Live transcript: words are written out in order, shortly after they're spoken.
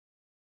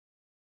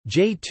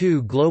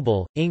J2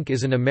 Global, Inc.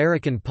 is an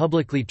American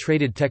publicly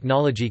traded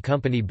technology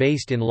company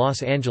based in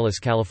Los Angeles,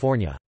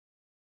 California.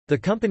 The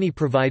company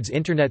provides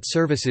Internet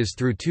services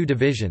through two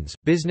divisions,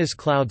 Business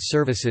Cloud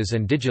Services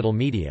and Digital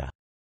Media.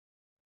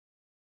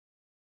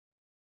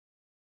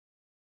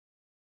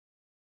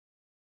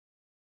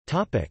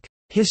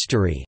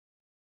 History.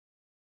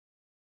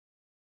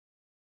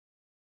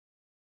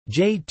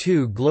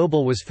 J2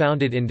 Global was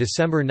founded in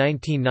December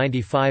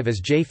 1995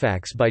 as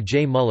JFax by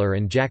Jay Muller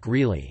and Jack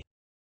Reilly.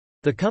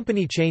 The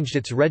company changed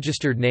its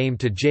registered name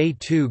to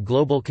J2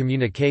 Global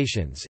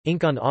Communications,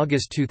 Inc. on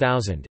August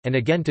 2000, and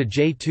again to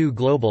J2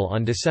 Global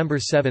on December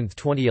 7,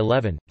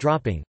 2011,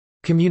 dropping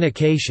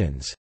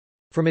 "communications"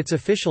 from its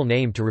official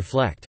name to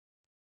reflect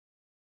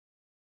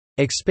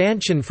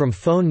expansion from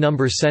phone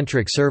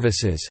number-centric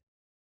services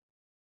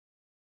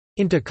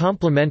into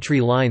complementary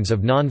lines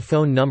of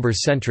non-phone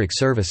number-centric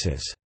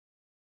services.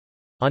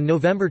 On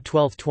November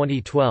 12,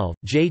 2012,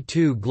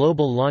 J2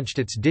 Global launched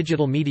its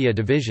digital media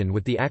division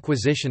with the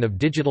acquisition of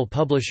digital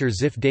publisher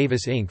Ziff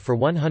Davis Inc. for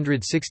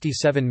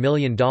 $167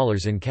 million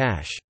in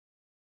cash.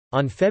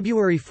 On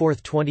February 4,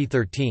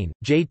 2013,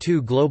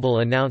 J2 Global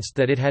announced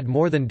that it had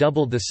more than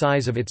doubled the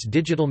size of its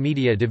digital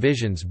media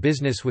division's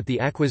business with the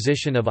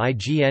acquisition of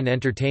IGN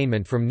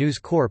Entertainment from News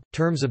Corp.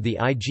 Terms of the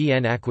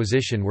IGN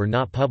acquisition were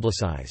not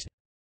publicized.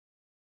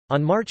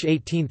 On March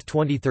 18,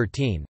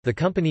 2013, the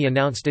company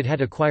announced it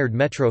had acquired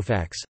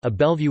MetroFax, a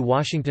Bellevue,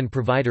 Washington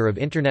provider of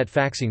Internet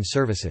faxing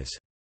services.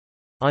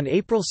 On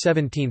April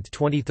 17,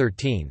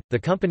 2013, the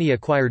company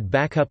acquired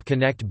Backup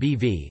Connect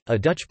BV, a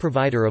Dutch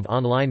provider of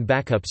online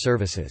backup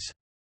services.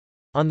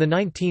 On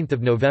 19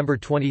 November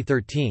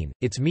 2013,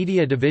 its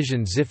media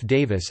division Ziff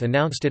Davis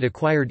announced it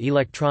acquired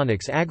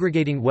electronics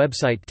aggregating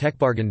website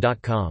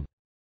techbargain.com.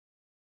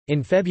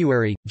 In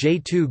February,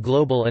 J2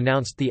 Global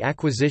announced the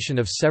acquisition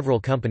of several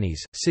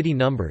companies, City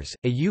Numbers,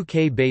 a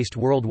UK-based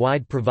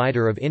worldwide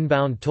provider of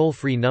inbound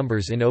toll-free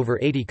numbers in over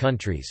 80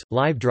 countries,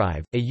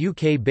 LiveDrive, a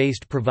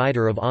UK-based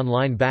provider of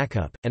online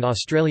backup, and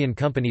Australian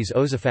companies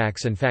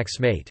Ozifax and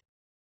FaxMate.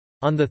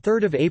 On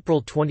 3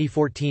 April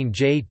 2014,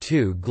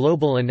 J2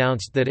 Global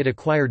announced that it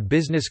acquired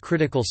Business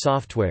Critical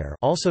Software,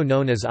 also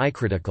known as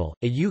iCritical,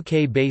 a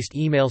UK-based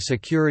email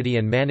security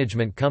and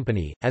management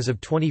company. As of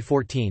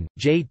 2014,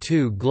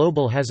 J2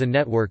 Global has a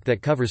network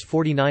that covers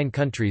 49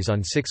 countries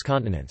on 6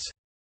 continents.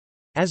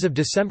 As of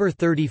December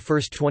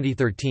 31,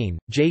 2013,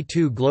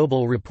 J2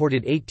 Global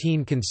reported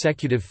 18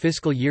 consecutive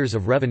fiscal years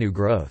of revenue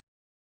growth.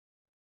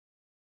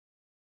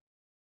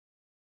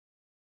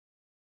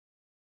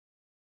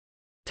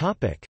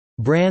 Topic: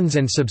 Brands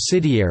and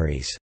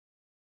subsidiaries.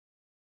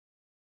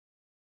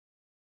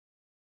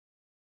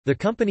 The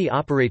company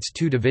operates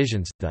two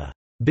divisions. The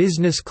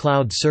Business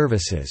Cloud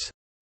Services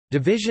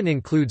division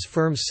includes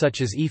firms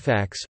such as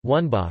eFax,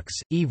 OneBox,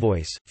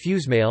 eVoice,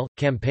 FuseMail,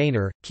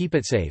 Campaigner,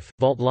 KeepItSafe,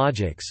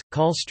 VaultLogix,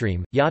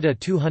 Callstream, Yada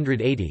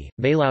 280,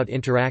 Mailout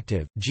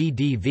Interactive,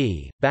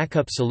 GDV,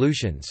 Backup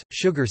Solutions,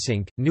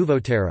 SugarSync,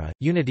 Nuvoterra,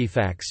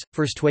 UnityFax,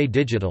 Firstway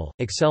Digital,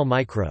 Excel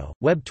Micro,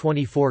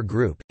 Web24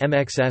 Group,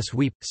 MXS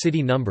Weep,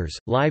 City Numbers,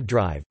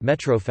 LiveDrive,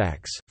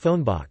 MetroFax,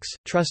 PhoneBox,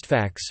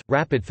 TrustFax,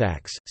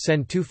 RapidFax,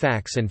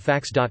 Send2Fax and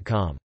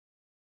Fax.com.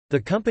 The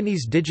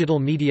company's digital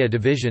media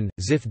division,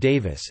 Ziff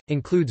Davis,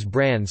 includes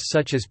brands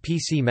such as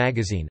PC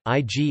Magazine,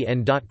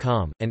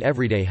 IGN.com, and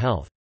Everyday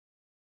Health.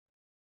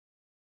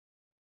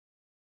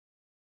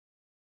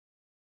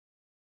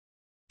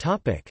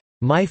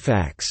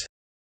 MyFax.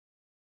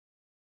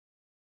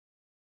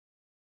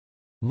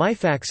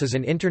 MyFax is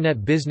an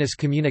Internet business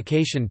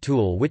communication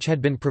tool which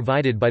had been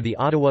provided by the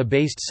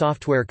Ottawa-based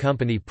software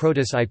company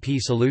Protus IP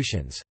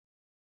Solutions.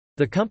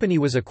 The company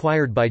was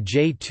acquired by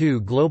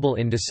J2 Global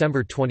in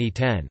December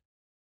 2010.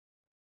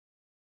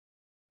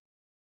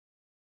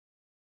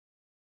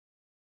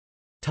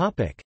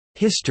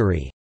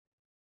 History.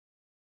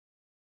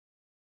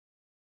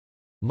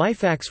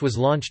 MyFax was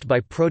launched by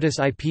Protus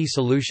IP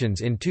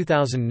Solutions in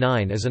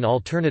 2009 as an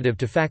alternative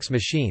to fax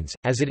machines,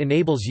 as it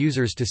enables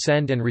users to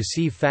send and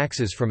receive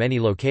faxes from any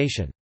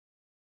location.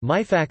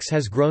 MyFax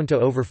has grown to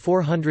over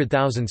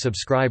 400,000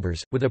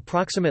 subscribers, with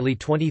approximately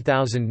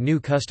 20,000 new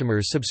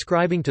customers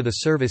subscribing to the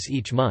service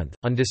each month.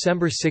 On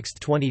December 6,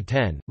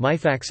 2010,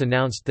 MyFax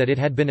announced that it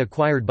had been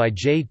acquired by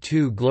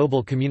J2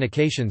 Global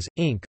Communications,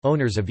 Inc.,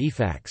 owners of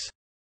eFax.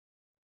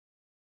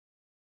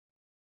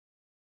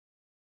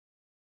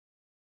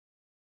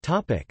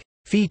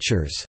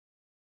 Features.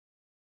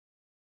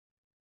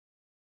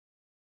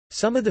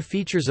 Some of the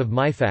features of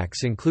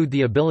MyFax include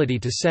the ability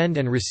to send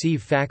and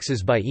receive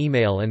faxes by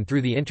email and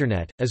through the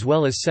Internet, as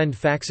well as send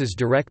faxes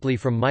directly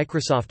from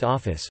Microsoft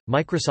Office,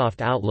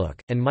 Microsoft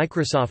Outlook, and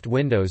Microsoft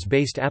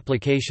Windows-based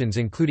applications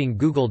including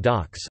Google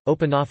Docs,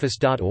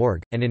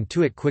 OpenOffice.org, and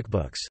Intuit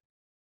QuickBooks.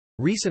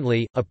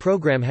 Recently, a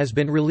program has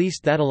been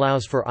released that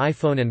allows for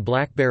iPhone and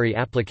BlackBerry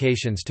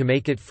applications to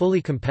make it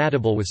fully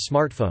compatible with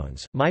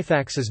smartphones.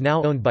 MyFax is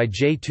now owned by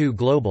J2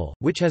 Global,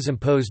 which has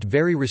imposed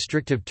very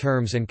restrictive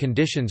terms and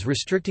conditions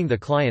restricting the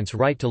client's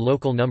right to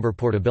local number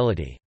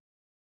portability.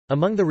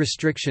 Among the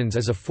restrictions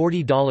is a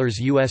 $40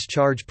 US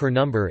charge per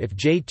number if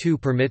J2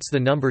 permits the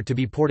number to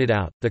be ported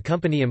out. The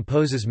company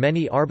imposes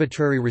many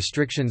arbitrary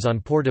restrictions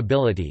on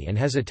portability and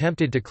has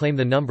attempted to claim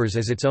the numbers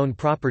as its own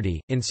property,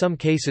 in some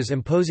cases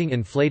imposing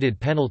inflated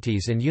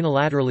penalties and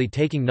unilaterally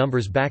taking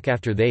numbers back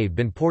after they've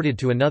been ported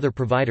to another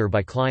provider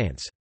by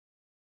clients.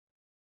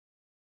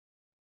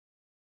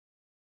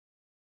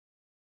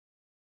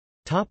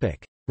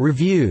 Topic: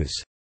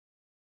 Reviews.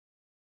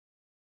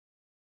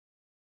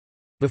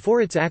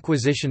 Before its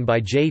acquisition by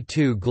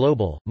J2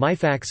 Global,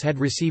 MyFax had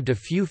received a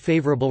few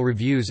favorable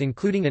reviews,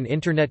 including an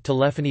Internet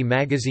Telephony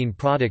Magazine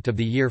Product of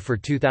the Year for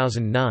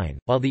 2009.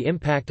 While the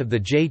impact of the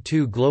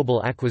J2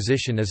 Global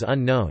acquisition is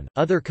unknown,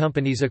 other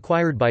companies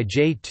acquired by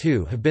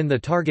J2 have been the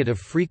target of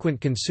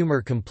frequent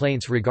consumer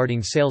complaints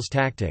regarding sales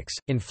tactics,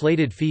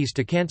 inflated fees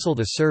to cancel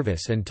the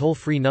service, and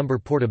toll-free number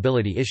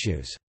portability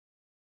issues.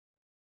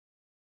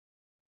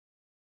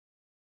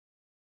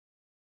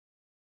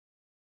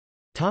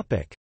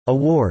 Topic: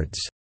 Awards.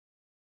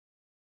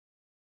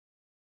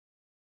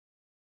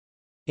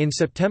 In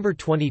September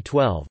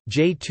 2012,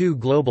 J2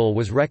 Global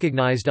was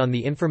recognized on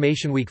the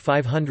InformationWeek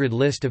 500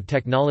 list of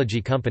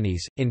technology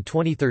companies. In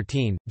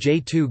 2013,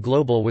 J2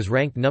 Global was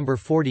ranked number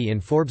 40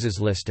 in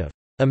Forbes's list of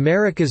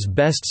America's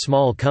Best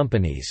Small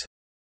Companies.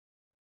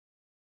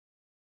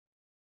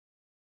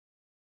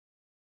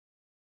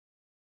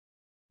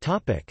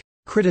 Topic: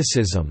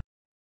 Criticism.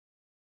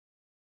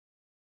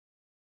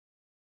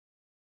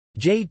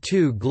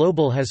 J2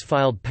 Global has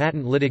filed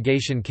patent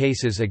litigation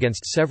cases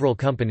against several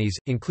companies,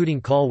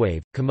 including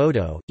Callwave,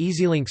 Komodo,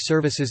 EasyLink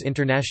Services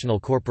International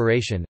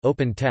Corporation,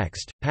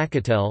 OpenText,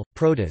 Pacatel,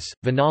 Protus,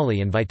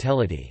 Vinali and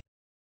Vitality.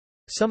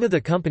 Some of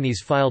the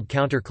companies filed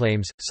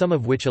counterclaims, some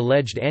of which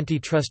alleged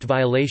antitrust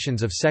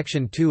violations of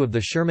Section 2 of the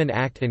Sherman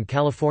Act and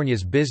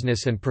California's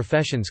Business and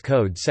Professions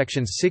Code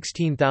Sections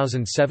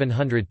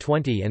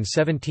 16,720 and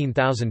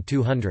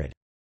 17,200.